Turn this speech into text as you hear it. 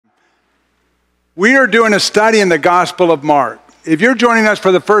We are doing a study in the Gospel of Mark. If you're joining us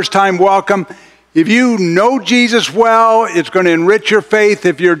for the first time, welcome. If you know Jesus well, it's going to enrich your faith.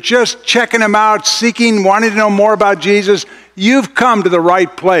 If you're just checking him out, seeking, wanting to know more about Jesus, you've come to the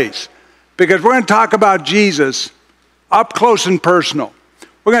right place. Because we're going to talk about Jesus up close and personal.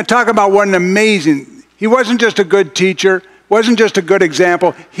 We're going to talk about what an amazing, he wasn't just a good teacher, wasn't just a good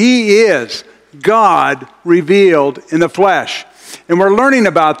example. He is God revealed in the flesh. And we're learning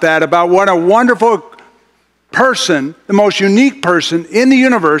about that, about what a wonderful person, the most unique person in the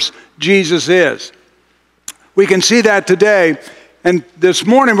universe, Jesus is. We can see that today. And this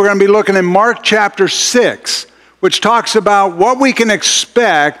morning we're going to be looking at Mark chapter 6, which talks about what we can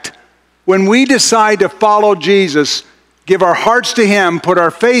expect when we decide to follow Jesus, give our hearts to him, put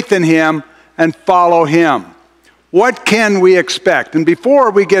our faith in him, and follow him. What can we expect? And before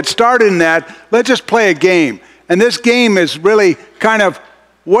we get started in that, let's just play a game. And this game is really kind of,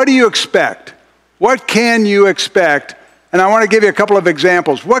 what do you expect? What can you expect? And I want to give you a couple of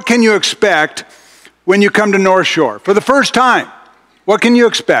examples. What can you expect when you come to North Shore? For the first time, what can you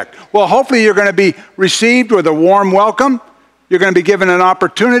expect? Well, hopefully you're going to be received with a warm welcome. You're going to be given an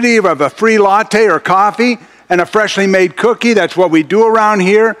opportunity of a free latte or coffee and a freshly made cookie. That's what we do around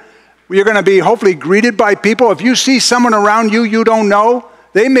here. You're going to be hopefully greeted by people. If you see someone around you you don't know,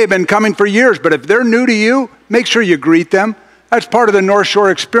 they may have been coming for years, but if they're new to you, make sure you greet them. That's part of the North Shore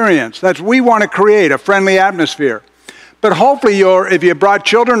experience. We want to create a friendly atmosphere. But hopefully, if you brought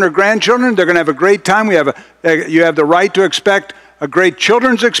children or grandchildren, they're going to have a great time. You have the right to expect a great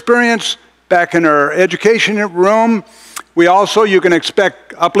children's experience back in our education room. You can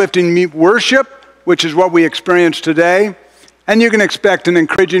expect uplifting worship, which is what we experience today. And you can expect an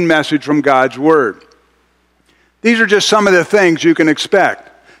encouraging message from God's Word. These are just some of the things you can expect.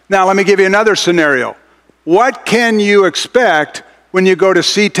 Now, let me give you another scenario. What can you expect when you go to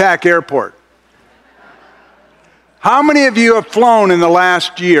SeaTac Airport? How many of you have flown in the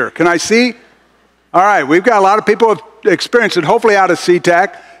last year? Can I see? All right, we've got a lot of people who have experienced it, hopefully out of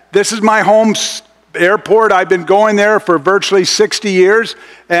SeaTac. This is my home airport. I've been going there for virtually 60 years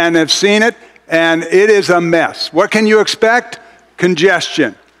and have seen it, and it is a mess. What can you expect?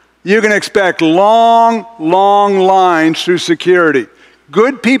 Congestion. You can expect long, long lines through security.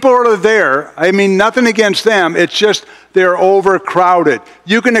 Good people are there. I mean, nothing against them. It's just they're overcrowded.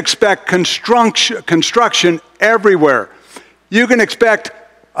 You can expect construction everywhere. You can expect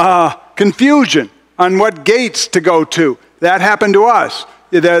confusion on what gates to go to. That happened to us.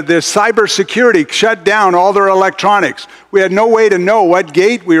 The cybersecurity shut down all their electronics. We had no way to know what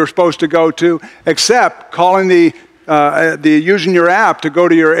gate we were supposed to go to except calling using your app to go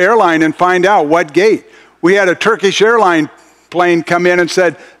to your airline and find out what gate. We had a Turkish airline plane come in and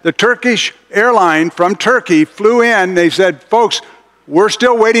said, the Turkish airline from Turkey flew in. They said, folks, we're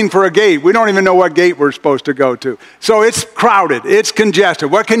still waiting for a gate. We don't even know what gate we're supposed to go to. So it's crowded. It's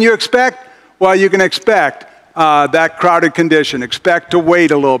congested. What can you expect? Well, you can expect that crowded condition. Expect to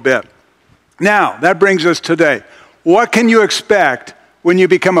wait a little bit. Now, that brings us today. What can you expect when you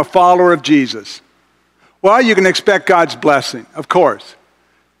become a follower of Jesus? Well, you can expect God's blessing, of course.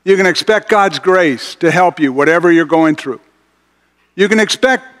 You can expect God's grace to help you, whatever you're going through. You can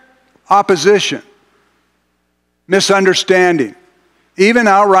expect opposition, misunderstanding, even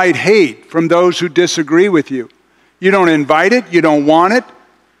outright hate from those who disagree with you. You don't invite it, you don't want it,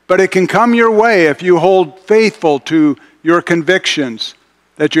 but it can come your way if you hold faithful to your convictions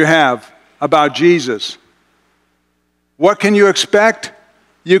that you have about Jesus. What can you expect?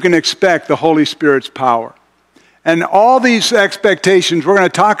 You can expect the Holy Spirit's power. And all these expectations we're going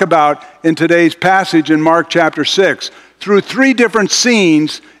to talk about in today's passage in Mark chapter 6. Through 3 different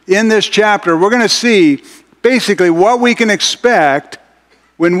scenes in this chapter, we're going to see basically what we can expect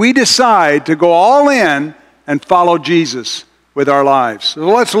when we decide to go all in and follow Jesus with our lives. So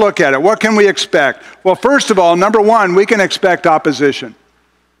let's look at it. What can we expect? Well, first of all, number 1, we can expect opposition.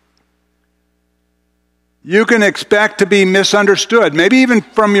 You can expect to be misunderstood, maybe even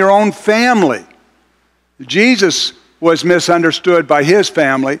from your own family. Jesus was misunderstood by his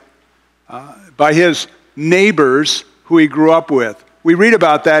family, by his neighbors who he grew up with. We read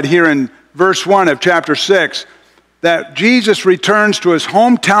about that here in verse 1 of chapter 6, that Jesus returns to his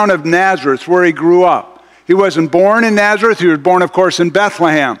hometown of Nazareth where he grew up. He wasn't born in Nazareth. He was born, of course, in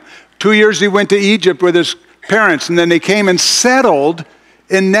Bethlehem. 2 years he went to Egypt with his parents, and then they came and settled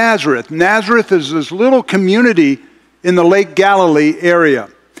in Nazareth. Nazareth is this little community in the Lake Galilee area.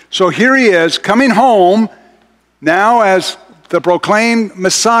 So here he is coming home now as the proclaimed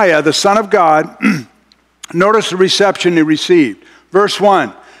Messiah, the Son of God. Notice the reception he received. Verse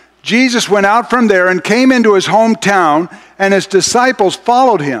 1, Jesus went out from there and came into his hometown, and his disciples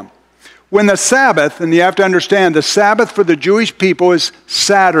followed him. When the Sabbath, and you have to understand, the Sabbath for the Jewish people is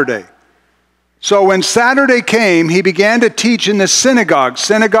Saturday. So when Saturday came, he began to teach in the synagogue.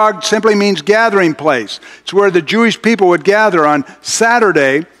 Synagogue simply means gathering place. It's where the Jewish people would gather on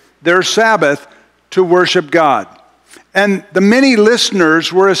Saturday, their Sabbath, to worship God. And the many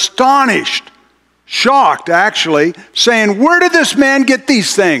listeners were astonished, shocked actually, saying, "Where did this man get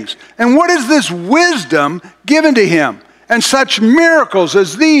these things? And what is this wisdom given to him? And such miracles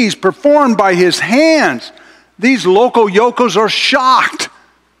as these performed by his hands." These local yokels are shocked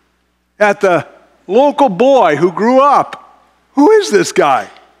at the local boy who grew up. Who is this guy?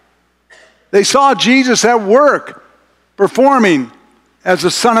 They saw Jesus at work, performing as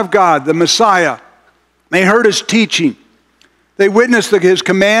the Son of God, the Messiah. They heard his teaching. They witnessed his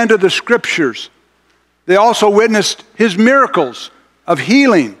command of the Scriptures. They also witnessed his miracles of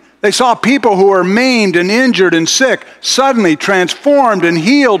healing. They saw people who were maimed and injured and sick suddenly transformed and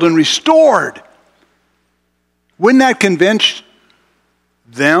healed and restored. Wouldn't that convince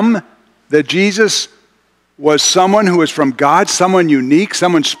them that Jesus was someone who was from God, someone unique,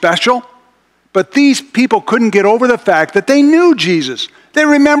 someone special? But these people couldn't get over the fact that they knew Jesus. They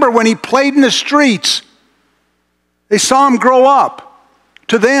remember when he played in the streets. They saw him grow up.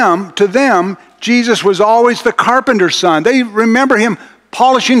 To them, Jesus was always the carpenter's son. They remember him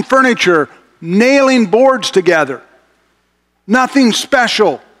polishing furniture, nailing boards together. Nothing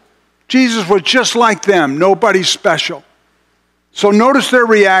special. Jesus was just like them, nobody special. So notice their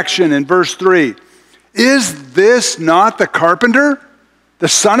reaction in verse 3. "Is this not the carpenter, the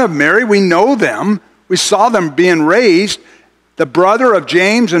son of Mary? We know them. We saw them being raised. The brother of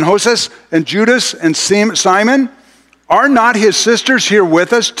James and Joses and Judas and Simon. Are not his sisters here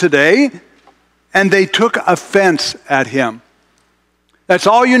with us today?" And they took offense at him. That's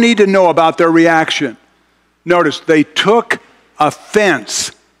all you need to know about their reaction. Notice, they took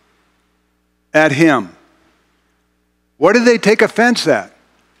offense at him. What did they take offense at?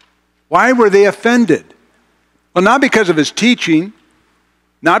 Why were they offended? Well, not because of his teaching,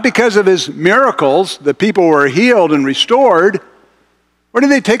 not because of his miracles, the people were healed and restored. What did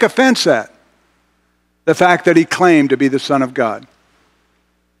they take offense at? The fact that he claimed to be the Son of God.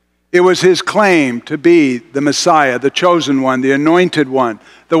 It was his claim to be the Messiah, the chosen one, the anointed one,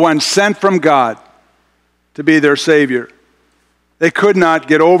 the one sent from God to be their Savior. They could not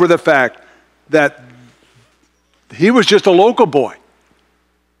get over the fact that he was just a local boy.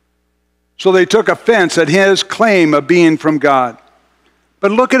 So they took offense at his claim of being from God.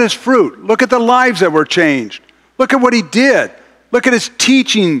 But look at his fruit. Look at the lives that were changed. Look at what he did. Look at his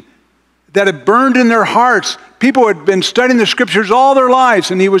teaching that had burned in their hearts. People had been studying the Scriptures all their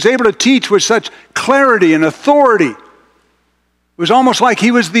lives, and he was able to teach with such clarity and authority. It was almost like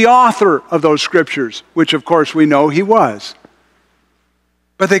he was the author of those Scriptures, which of course we know he was.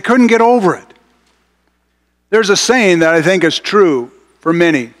 But they couldn't get over it. There's a saying that I think is true for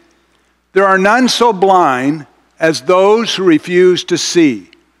many. There are none so blind as those who refuse to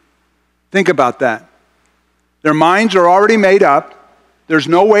see. Think about that. Their minds are already made up. There's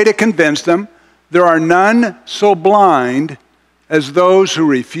no way to convince them. There are none so blind as those who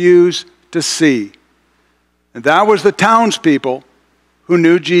refuse to see. And that was the townspeople who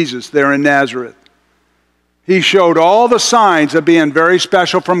knew Jesus there in Nazareth. He showed all the signs of being very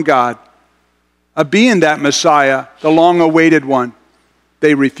special from God, of being that Messiah, the long-awaited one.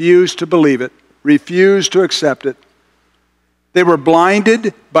 They refused to believe it, refused to accept it. They were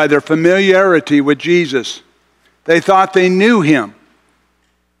blinded by their familiarity with Jesus. They thought they knew him,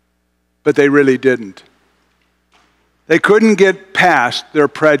 but they really didn't. They couldn't get past their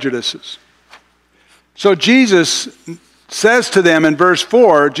prejudices. So Jesus says to them in verse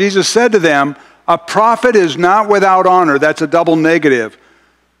 4, Jesus said to them, "A prophet is not without honor." That's a double negative.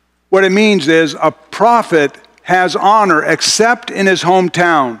 What it means is a prophet has honor except in his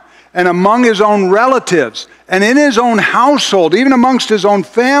hometown and among his own relatives and in his own household, even amongst his own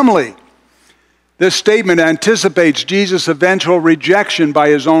family. This statement anticipates Jesus' eventual rejection by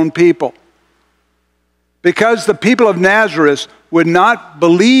his own people. Because the people of Nazareth would not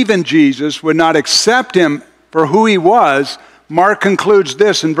believe in Jesus, would not accept him for who he was, Mark concludes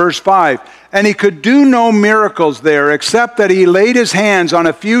this in verse 5. "And he could do no miracles there except that he laid his hands on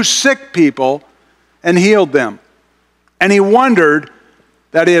a few sick people and healed them. And he wondered,"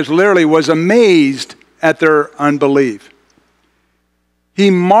 that is, literally was amazed at their unbelief.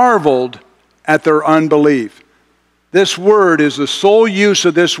 He marveled at their unbelief. This word is the sole use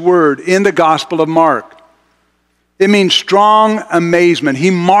of this word in the Gospel of Mark. It means strong amazement.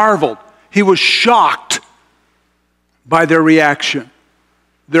 He marveled. He was shocked by their reaction,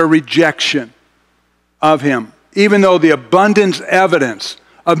 their rejection of him, even though the abundant evidence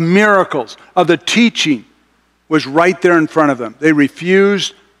of miracles, of the teaching was right there in front of them. They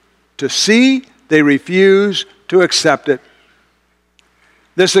refused to see, they refused to accept it.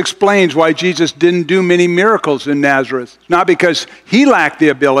 This explains why Jesus didn't do many miracles in Nazareth. It's not because he lacked the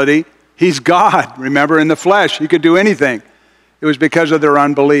ability. He's God, remember, in the flesh. He could do anything. It was because of their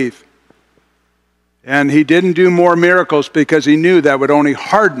unbelief. And he didn't do more miracles because he knew that would only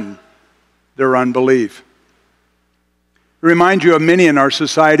harden their unbelief. It reminds you of many in our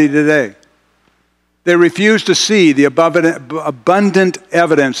society today. They refuse to see the abundant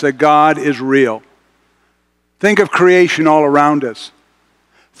evidence that God is real. Think of creation all around us.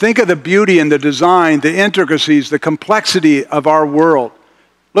 Think of the beauty and the design, the intricacies, the complexity of our world.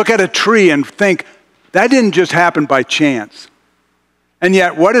 Look at a tree and think, that didn't just happen by chance. And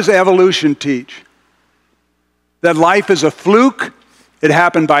yet, what does evolution teach? That life is a fluke, it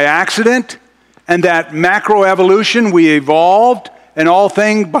happened by accident, and that macroevolution, we evolved, and all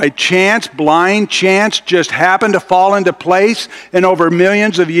things by chance, blind chance, just happened to fall into place, and over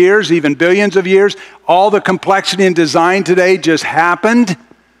millions of years, even billions of years, all the complexity and design today just happened.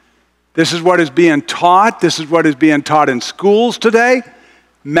 This is what is being taught. This is what is being taught in schools today.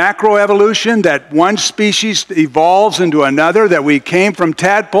 Macroevolution, that one species evolves into another, that we came from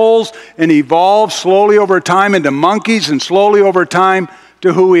tadpoles and evolved slowly over time into monkeys and slowly over time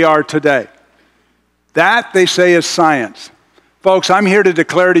to who we are today. That, they say, is science. Folks, I'm here to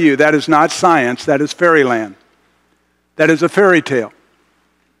declare to you that is not science, that is fairyland. That is a fairy tale.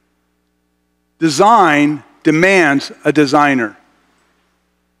 Design demands a designer.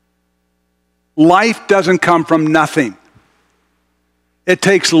 Life doesn't come from nothing. It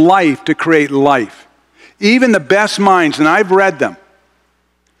takes life to create life. Even the best minds, and I've read them,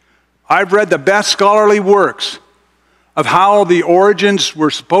 I've read the best scholarly works of how the origins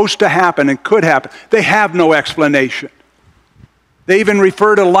were supposed to happen and could happen. They have no explanation. They even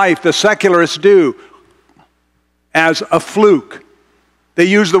refer to life, the secularists do, as a fluke. They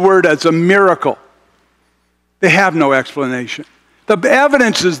use the word as a miracle. They have no explanation. The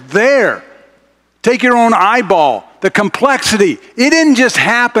evidence is there. Take your own eyeball. The complexity. It didn't just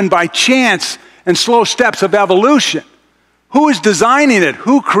happen by chance and slow steps of evolution. Who is designing it?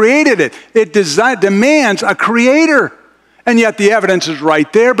 Who created it? It demands a creator. And yet the evidence is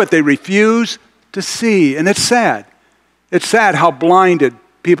right there, but they refuse to see. And it's sad. It's sad how blinded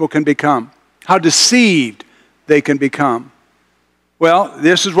people can become, how deceived they can become. Well,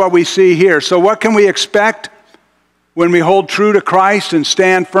 this is what we see here. So what can we expect when we hold true to Christ and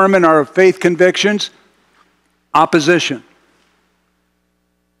stand firm in our faith convictions? Opposition.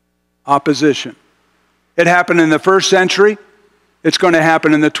 Opposition. It happened in the first century. It's going to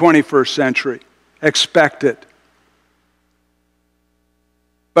happen in the 21st century. Expect it.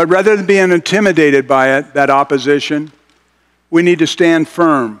 But rather than being intimidated by it, that opposition, we need to stand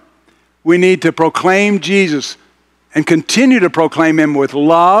firm. We need to proclaim Jesus and continue to proclaim him with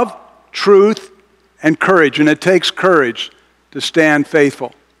love, truth, and courage. And it takes courage to stand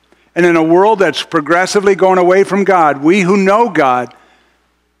faithful. And in a world that's progressively going away from God, we who know God,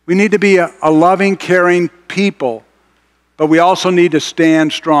 we need to be a loving, caring people. But we also need to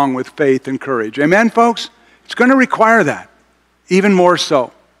stand strong with faith and courage. Amen, folks? It's going to require that, even more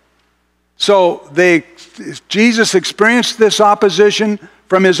so. So Jesus experienced this opposition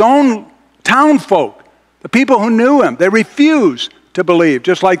from his own townfolk, the people who knew him. They refused to believe,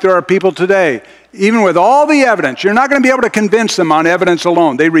 just like there are people today. Even with all the evidence, you're not going to be able to convince them on evidence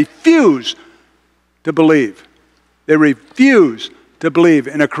alone. They refuse to believe. They refuse to believe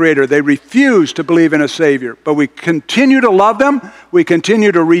in a creator. They refuse to believe in a savior. But we continue to love them. We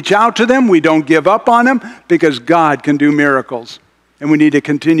continue to reach out to them. We don't give up on them because God can do miracles. And we need to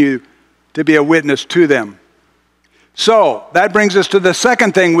continue to be a witness to them. So that brings us to the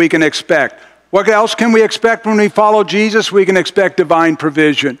second thing we can expect. What else can we expect when we follow Jesus? We can expect divine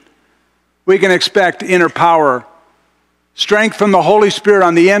provision. We can expect inner power, strength from the Holy Spirit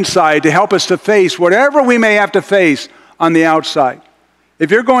on the inside to help us to face whatever we may have to face on the outside.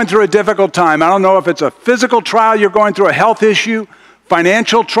 If you're going through a difficult time, I don't know if it's a physical trial, you're going through a health issue,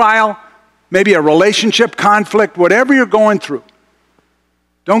 financial trial, maybe a relationship conflict, whatever you're going through,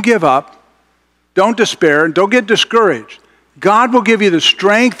 don't give up. Don't despair. Don't get discouraged. God will give you the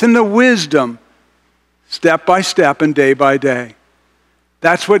strength and the wisdom step by step and day by day.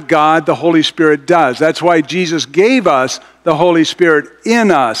 That's what God, the Holy Spirit, does. That's why Jesus gave us the Holy Spirit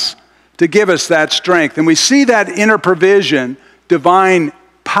in us to give us that strength. And we see that inner provision, divine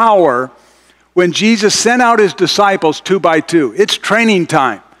power, when Jesus sent out his disciples 2 by 2. It's training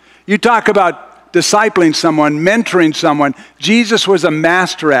time. You talk about discipling someone, mentoring someone. Jesus was a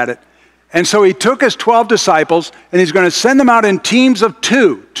master at it. And so he took his 12 disciples, and he's going to send them out in teams of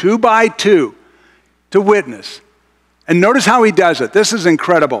two by two, to witness. And notice how he does it. This is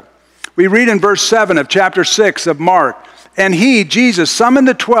incredible. We read in verse 7 of chapter 6 of Mark, and he, Jesus, summoned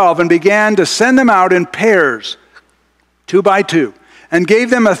the 12 and began to send them out in pairs, 2 by 2, and gave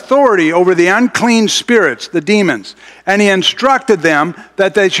them authority over the unclean spirits, the demons. And he instructed them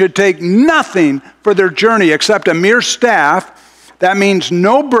that they should take nothing for their journey except a mere staff. That means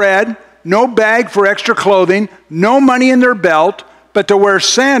no bread, no bag for extra clothing, no money in their belt, but to wear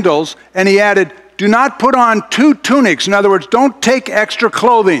sandals. And he added, do not put on 2 tunics. In other words, don't take extra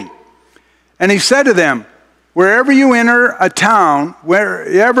clothing. And he said to them, wherever you enter a town,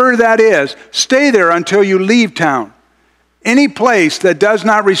 wherever that is, stay there until you leave town. Any place that does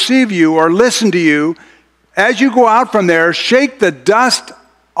not receive you or listen to you, as you go out from there, shake the dust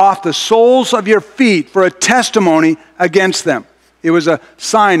off the soles of your feet for a testimony against them. It was a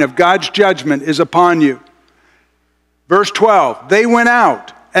sign of God's judgment is upon you. Verse 12, they went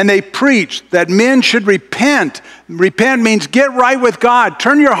out and they preached that men should repent. Repent means get right with God.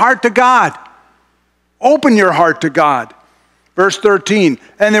 Turn your heart to God. Open your heart to God. Verse 13,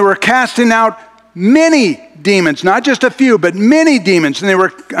 and they were casting out many demons, not just a few, but many demons. And they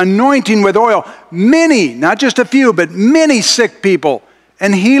were anointing with oil many, not just a few, but many sick people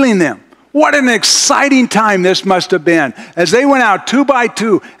and healing them. What an exciting time this must have been as they went out 2 by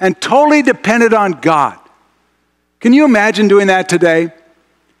 2 and totally depended on God. Can you imagine doing that today?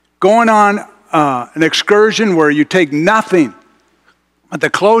 Going on an excursion where you take nothing but the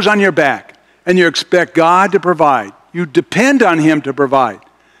clothes on your back and you expect God to provide. You depend on Him to provide.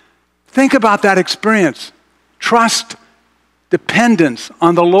 Think about that experience. Trust, dependence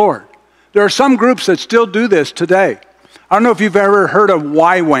on the Lord. There are some groups that still do this today. I don't know if you've ever heard of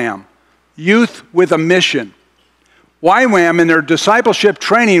YWAM. Youth with a Mission. YWAM in their discipleship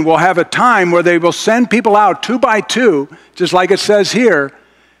training will have a time where they will send people out 2 by 2, just like it says here,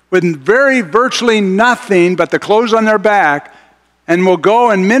 with virtually nothing but the clothes on their back, and will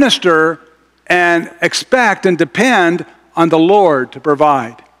go and minister and expect and depend on the Lord to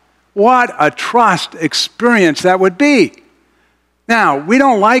provide. What a trust experience that would be. Now, we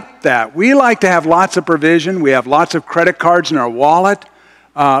don't like that. We like to have lots of provision. We have lots of credit cards in our wallet.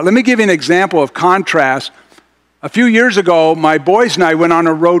 Let me give you an example of contrast. A few years ago, my boys and I went on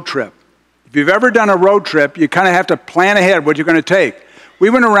a road trip. If you've ever done a road trip, you kind of have to plan ahead what you're going to take. We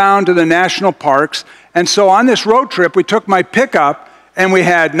went around to the national parks, and so on this road trip, we took my pickup, and we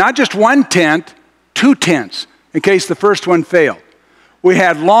had not just 1 tent, 2 tents, in case the first one failed. We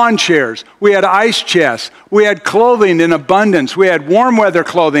had lawn chairs, we had ice chests, we had clothing in abundance, we had warm weather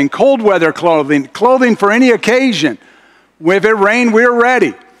clothing, cold weather clothing, clothing for any occasion. If it rained, we were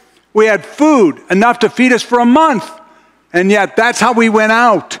ready. We had food, enough to feed us for a month. And yet, that's how we went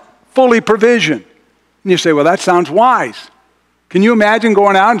out, fully provisioned. And you say, well, that sounds wise. Can you imagine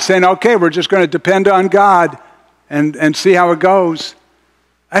going out and saying, okay, we're just going to depend on God and see how it goes?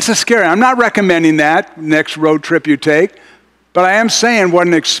 That's a scary. I'm not recommending that next road trip you take, but I am saying what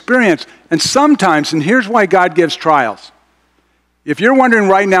an experience. And sometimes, and here's why God gives trials. If you're wondering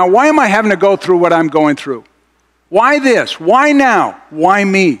right now, why am I having to go through what I'm going through? Why this? Why now? Why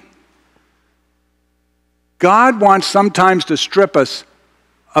me? God wants sometimes to strip us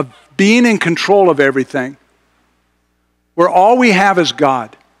of being in control of everything, where all we have is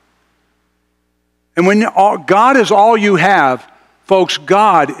God. And when God is all you have, folks,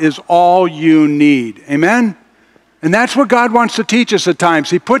 God is all you need. Amen? And that's what God wants to teach us at times.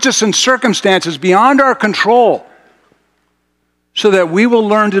 He puts us in circumstances beyond our control so that we will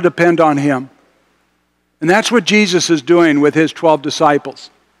learn to depend on Him. And that's what Jesus is doing with His 12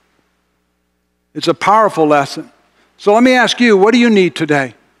 disciples. It's a powerful lesson. So let me ask you, what do you need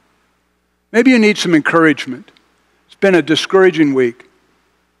today? Maybe you need some encouragement. It's been a discouraging week.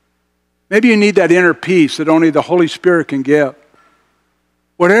 Maybe you need that inner peace that only the Holy Spirit can give.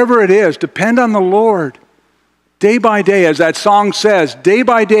 Whatever it is, depend on the Lord. Day by day, as that song says, day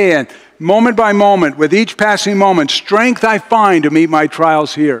by day and moment by moment, with each passing moment, strength I find to meet my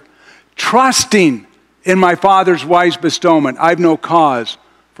trials here. Trusting in my Father's wise bestowment, I've no cause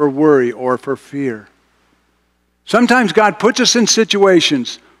for worry or for fear. Sometimes God puts us in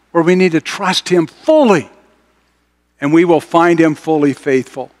situations where we need to trust Him fully, and we will find Him fully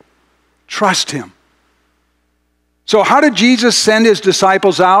faithful. Trust Him. So how did Jesus send His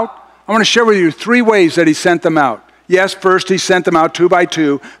disciples out? I want to share with you 3 ways that He sent them out. Yes, first He sent them out 2 by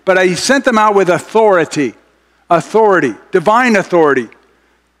 2, but He sent them out with authority. Authority, divine authority.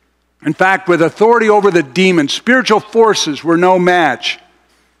 In fact, with authority over the demons, spiritual forces were no match.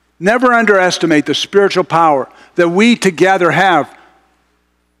 Never underestimate the spiritual power that we together have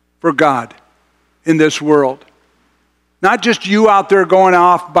for God in this world. Not just you out there going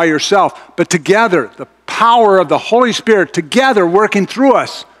off by yourself, but together, the power of the Holy Spirit together working through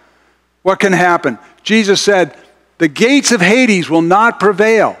us. What can happen? Jesus said, the gates of Hades will not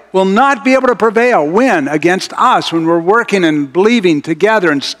prevail, will not be able to prevail. When? Against us, when we're working and believing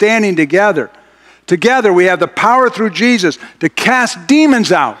together and standing together. Together we have the power through Jesus to cast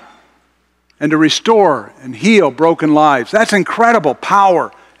demons out and to restore and heal broken lives. That's incredible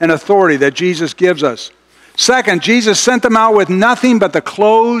power and authority that Jesus gives us. Second, Jesus sent them out with nothing but the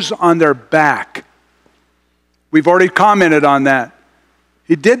clothes on their back. We've already commented on that.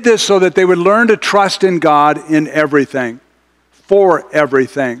 He did this so that they would learn to trust in God in everything, for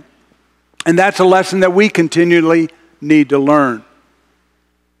everything. And that's a lesson that we continually need to learn.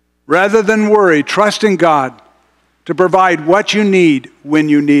 Rather than worry, trust in God to provide what you need when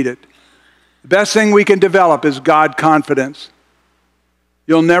you need it. The best thing we can develop is God confidence.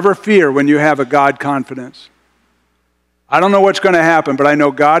 You'll never fear when you have a God confidence. I don't know what's going to happen, but I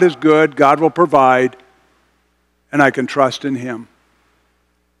know God is good, God will provide, and I can trust in Him.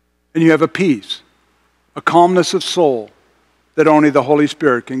 And you have a peace, a calmness of soul that only the Holy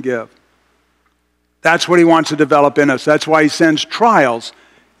Spirit can give. That's what He wants to develop in us. That's why He sends trials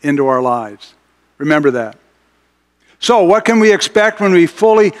into our lives. Remember that. So what can we expect when we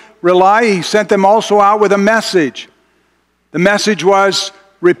fully rely? He sent them also out with a message. The message was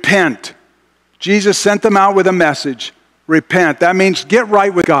repent. Jesus sent them out with a message. Repent. That means get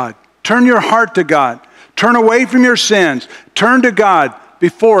right with God. Turn your heart to God. Turn away from your sins. Turn to God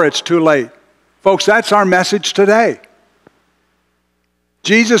before it's too late. Folks, that's our message today.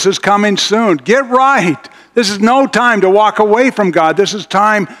 Jesus is coming soon. Get right. This is no time to walk away from God. This is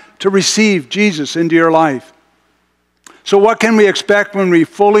time to receive Jesus into your life. So what can we expect when we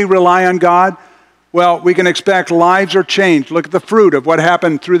fully rely on God? Well, we can expect lives are changed. Look at the fruit of what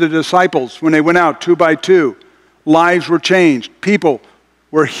happened through the disciples when they went out 2 by 2. Lives were changed. People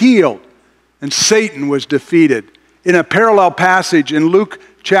were healed. And Satan was defeated. In a parallel passage in Luke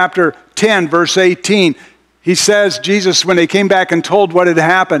chapter 10, verse 18, he says, Jesus, when they came back and told what had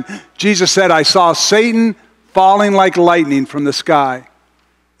happened, Jesus said, I saw Satan falling like lightning from the sky.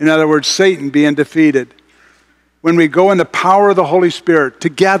 In other words, Satan being defeated. When we go in the power of the Holy Spirit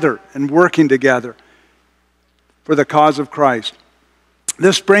together and working together for the cause of Christ.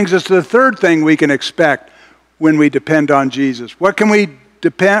 This brings us to the third thing we can expect when we depend on Jesus. What can we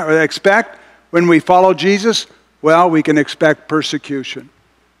expect when we follow Jesus? Well, we can expect persecution.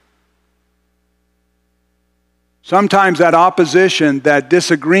 Sometimes that opposition, that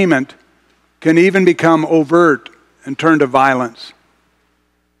disagreement, can even become overt and turn to violence.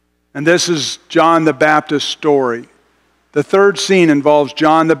 And this is John the Baptist's story. The third scene involves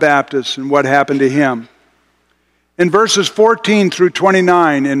John the Baptist and what happened to him. In verses 14 through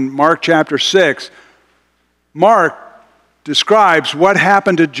 29 in Mark chapter 6, Mark describes what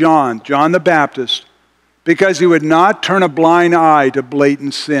happened to John the Baptist, because he would not turn a blind eye to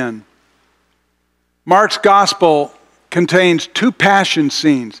blatant sin. Mark's gospel contains 2 passion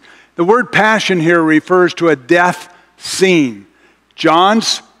scenes. The word passion here refers to a death scene.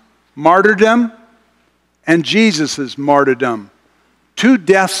 John's martyrdom and Jesus' martyrdom. 2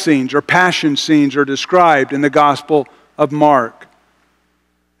 death scenes or passion scenes are described in the Gospel of Mark.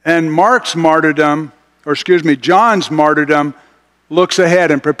 And John's martyrdom looks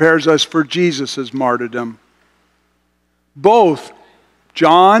ahead and prepares us for Jesus' martyrdom. Both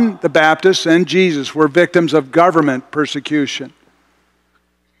John the Baptist and Jesus were victims of government persecution.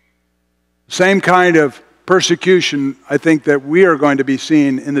 Same kind of persecution, I think, that we are going to be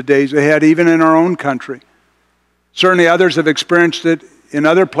seeing in the days ahead, even in our own country. Certainly others have experienced it in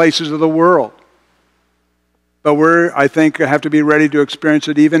other places of the world. But I think, have to be ready to experience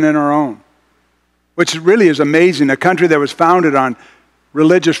it even in our own. Which really is amazing. A country that was founded on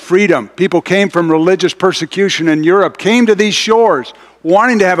religious freedom. People came from religious persecution in Europe, came to these shores,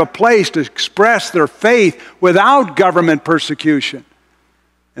 wanting to have a place to express their faith without government persecution.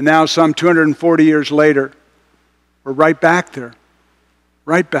 And now, some 240 years later, we're right back there.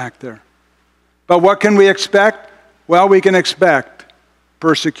 Right back there. But what can we expect? Well, we can expect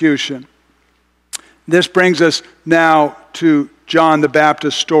persecution. This brings us now to John the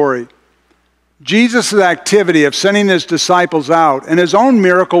Baptist's story. Jesus' activity of sending his disciples out and his own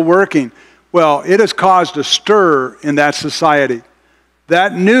miracle working, well, it has caused a stir in that society.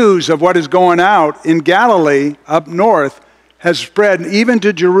 That news of what is going out in Galilee up north has spread even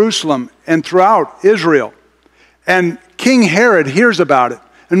to Jerusalem and throughout Israel. And King Herod hears about it.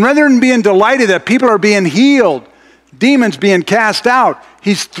 And rather than being delighted that people are being healed, demons being cast out,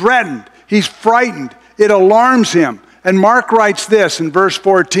 he's threatened, he's frightened. It alarms him. And Mark writes this in verse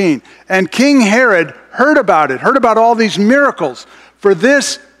 14, and King Herod heard about all these miracles.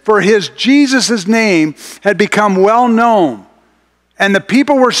 For his Jesus' name had become well known. And the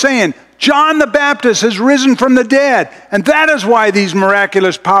people were saying, John the Baptist has risen from the dead. And that is why these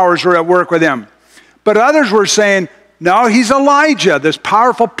miraculous powers are at work with him. But others were saying, no, he's Elijah, this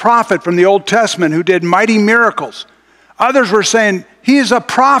powerful prophet from the Old Testament who did mighty miracles. Others were saying, he is a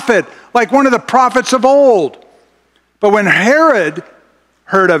prophet, like one of the prophets of old. But when Herod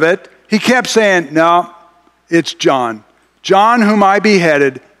heard of it, he kept saying, no, it's John. John, whom I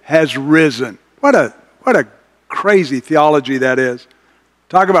beheaded, has risen. What a crazy theology that is.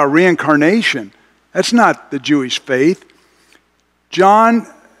 Talk about reincarnation. That's not the Jewish faith. Herod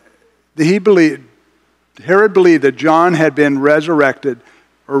believed that John had been resurrected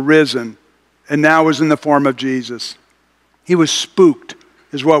or risen and now was in the form of Jesus. He was spooked,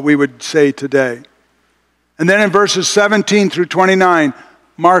 is what we would say today. And then in verses 17 through 29,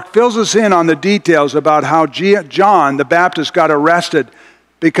 Mark fills us in on the details about how John the Baptist got arrested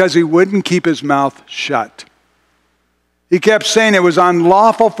because he wouldn't keep his mouth shut. He kept saying it was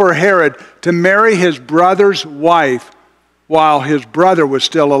unlawful for Herod to marry his brother's wife while his brother was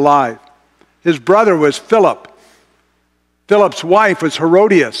still alive. His brother was Philip. Philip's wife was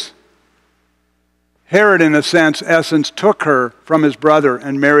Herodias. Herod, in a essence, took her from his brother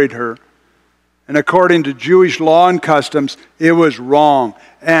and married her. And according to Jewish law and customs, it was wrong.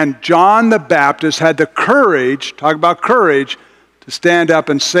 And John the Baptist had the courage, talk about courage, to stand up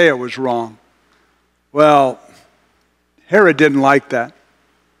and say it was wrong. Well, Herod didn't like that.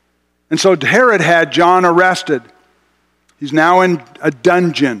 And so Herod had John arrested. He's now in a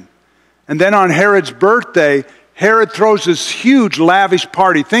dungeon. And then on Herod's birthday, Herod throws this huge lavish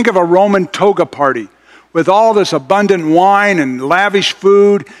party. Think of a Roman toga party with all this abundant wine and lavish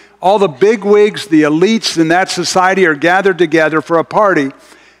food. All the bigwigs, the elites in that society are gathered together for a party.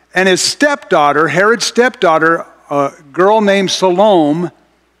 And his stepdaughter, Herod's stepdaughter, a girl named Salome,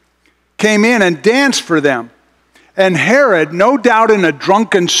 came in and danced for them. And Herod, no doubt in a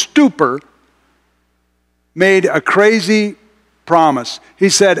drunken stupor, made a crazy promise. He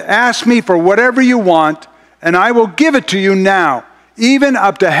said, ask me for whatever you want, and I will give it to you now, even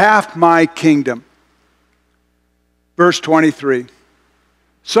up to half my kingdom. Verse 23.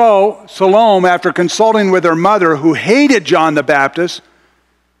 So Salome, after consulting with her mother, who hated John the Baptist,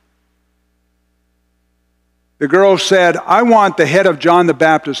 the girl said, I want the head of John the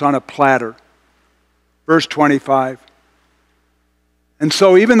Baptist on a platter. Verse 25. And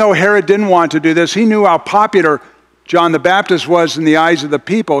so even though Herod didn't want to do this, he knew how popular John the Baptist was in the eyes of the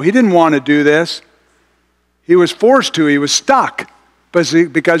people. He didn't want to do this. He was forced to. He was stuck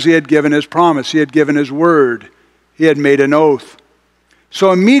because he had given his promise. He had given his word. He had made an oath.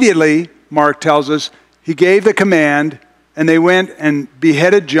 So immediately, Mark tells us, he gave the command, and they went and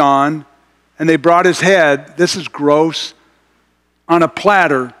beheaded John, and they brought his head, this is gross, on a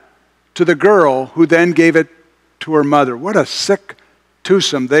platter to the girl, who then gave it to her mother. What a sick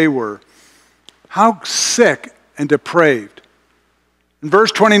twosome they were. How sick and depraved. And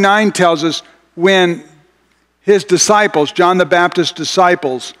verse 29 tells us when his disciples, John the Baptist's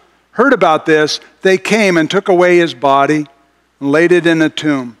disciples, heard about this, they came and took away his body and laid it in a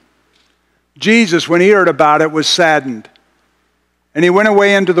tomb. Jesus, when he heard about it, was saddened. And he went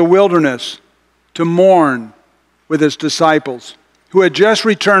away into the wilderness to mourn with his disciples, who had just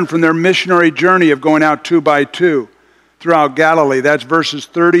returned from their missionary journey of going out 2 by 2 throughout Galilee. That's verses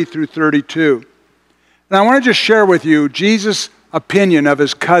 30 through 32. And I want to just share with you Jesus' opinion of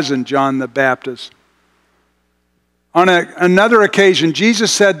his cousin, John the Baptist. On another occasion,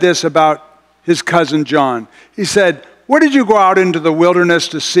 Jesus said this about his cousin John. He said, what did you go out into the wilderness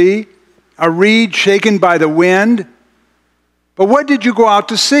to see? A reed shaken by the wind? But what did you go out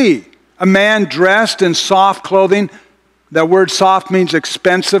to see? A man dressed in soft clothing. That word soft means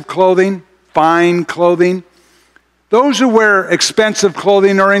expensive clothing, fine clothing. Those who wear expensive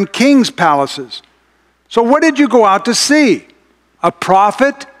clothing are in king's palaces. So what did you go out to see? A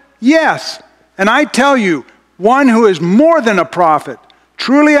prophet? Yes. And I tell you, one who is more than a prophet.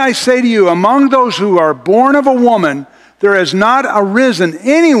 Truly I say to you, among those who are born of a woman, there has not arisen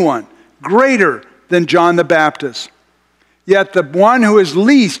anyone greater than John the Baptist. Yet the one who is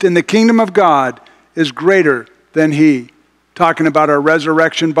least in the kingdom of God is greater than he. Talking about our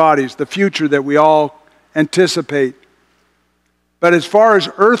resurrection bodies, the future that we all anticipate. But as far as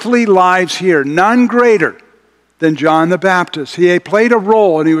earthly lives here, none greater than John the Baptist. He played a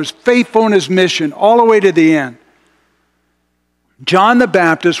role and he was faithful in his mission all the way to the end. John the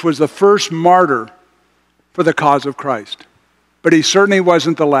Baptist was the first martyr for the cause of Christ. But he certainly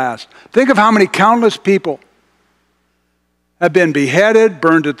wasn't the last. Think of how many countless people have been beheaded,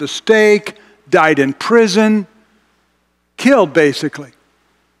 burned at the stake, died in prison, killed basically,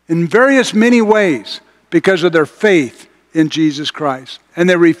 in various many ways because of their faith in Jesus Christ. And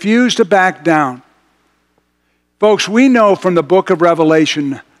they refuse to back down. Folks, we know from the book of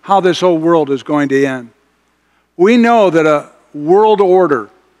Revelation how this whole world is going to end. We know that a world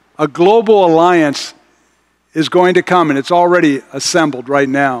order, a global alliance is going to come, and it's already assembled right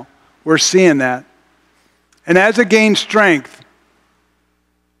now. We're seeing that. And as it gains strength,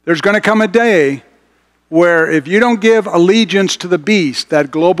 there's going to come a day where if you don't give allegiance to the beast,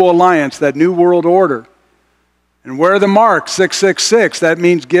 that global alliance, that new world order, and wear the mark 666, that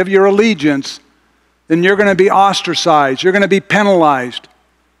means give your allegiance, then you're going to be ostracized. You're going to be penalized.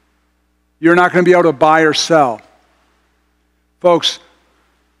 You're not going to be able to buy or sell. Folks,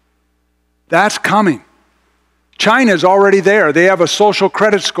 that's coming. China's already there. They have a social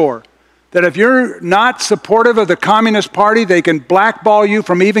credit score that if you're not supportive of the Communist Party, they can blackball you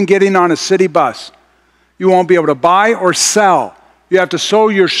from even getting on a city bus. You won't be able to buy or sell. You have to show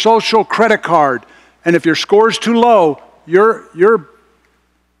your social credit card. And if your score's too low, you're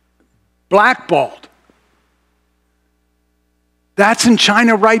blackballed. That's in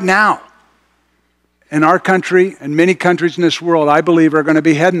China right now. And our country and many countries in this world, I believe, are going to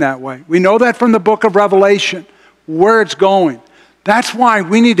be heading that way. We know that from the book of Revelation, where it's going. That's why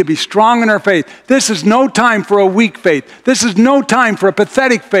we need to be strong in our faith. This is no time for a weak faith. This is no time for a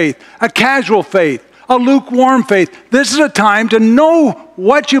pathetic faith, a casual faith, a lukewarm faith. This is a time to know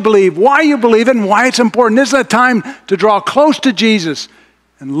what you believe, why you believe it, and why it's important. This is a time to draw close to Jesus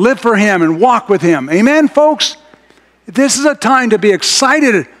and live for Him and walk with Him. Amen, folks? This is a time to be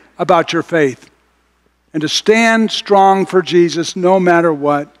excited about your faith and to stand strong for Jesus no matter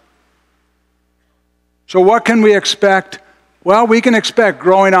what. So what can we expect? Well, we can expect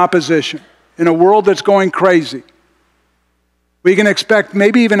growing opposition in a world that's going crazy. We can expect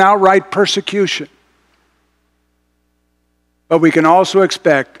maybe even outright persecution. But we can also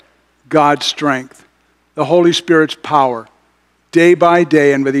expect God's strength, the Holy Spirit's power, day by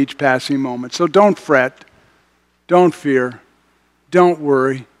day and with each passing moment. So don't fret, don't fear, don't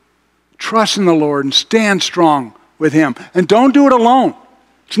worry. Trust in the Lord and stand strong with Him. And don't do it alone.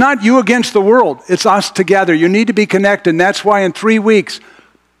 It's not you against the world. It's us together. You need to be connected. And that's why in 3 weeks,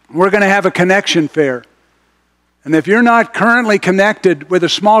 we're going to have a connection fair. And if you're not currently connected with a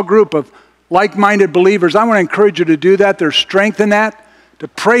small group of like-minded believers, I want to encourage you to do that. There's strength in that, to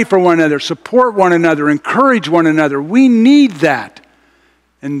pray for one another, support one another, encourage one another. We need that.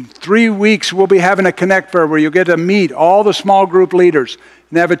 In 3 weeks, we'll be having a Connect Fair where you'll get to meet all the small group leaders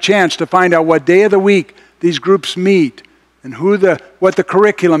and have a chance to find out what day of the week these groups meet and what the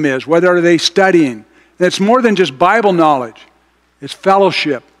curriculum is, whether are they studying. And it's more than just Bible knowledge. It's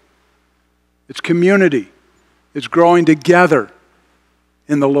fellowship. It's community. It's growing together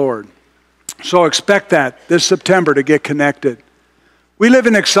in the Lord. So expect that this September to get connected. We live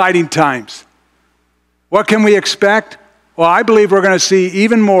in exciting times. What can we expect? Well, I believe we're going to see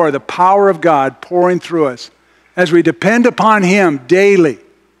even more the power of God pouring through us as we depend upon Him daily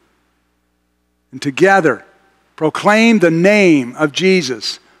and together proclaim the name of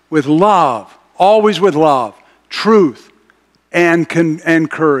Jesus with love, always with love, truth, and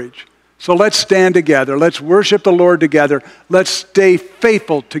courage. So let's stand together. Let's worship the Lord together. Let's stay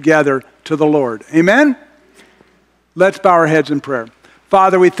faithful together to the Lord. Amen? Let's bow our heads in prayer.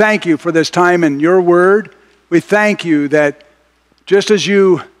 Father, we thank You for this time in Your Word. We thank You that just as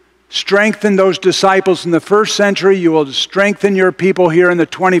You strengthened those disciples in the first century, You will strengthen Your people here in the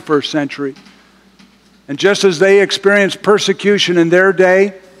 21st century. And just as they experienced persecution in their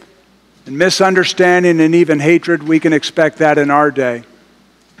day, and misunderstanding and even hatred, we can expect that in our day.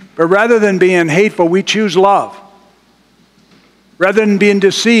 But rather than being hateful, we choose love. Rather than being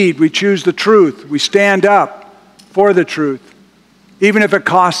deceived, we choose the truth. We stand up for the truth, even if it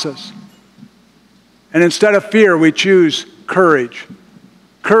costs us. And instead of fear, we choose courage.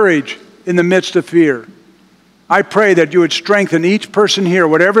 Courage in the midst of fear. I pray that You would strengthen each person here,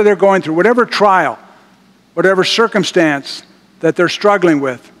 whatever they're going through, whatever trial, whatever circumstance that they're struggling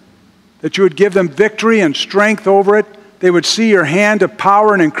with, that You would give them victory and strength over it. They would see Your hand of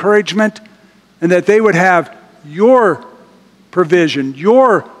power and encouragement, and that they would have Your provision,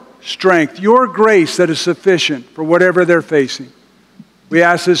 Your strength, Your grace that is sufficient for whatever they're facing. We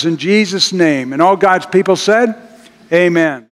ask this in Jesus' name. And all God's people said, amen.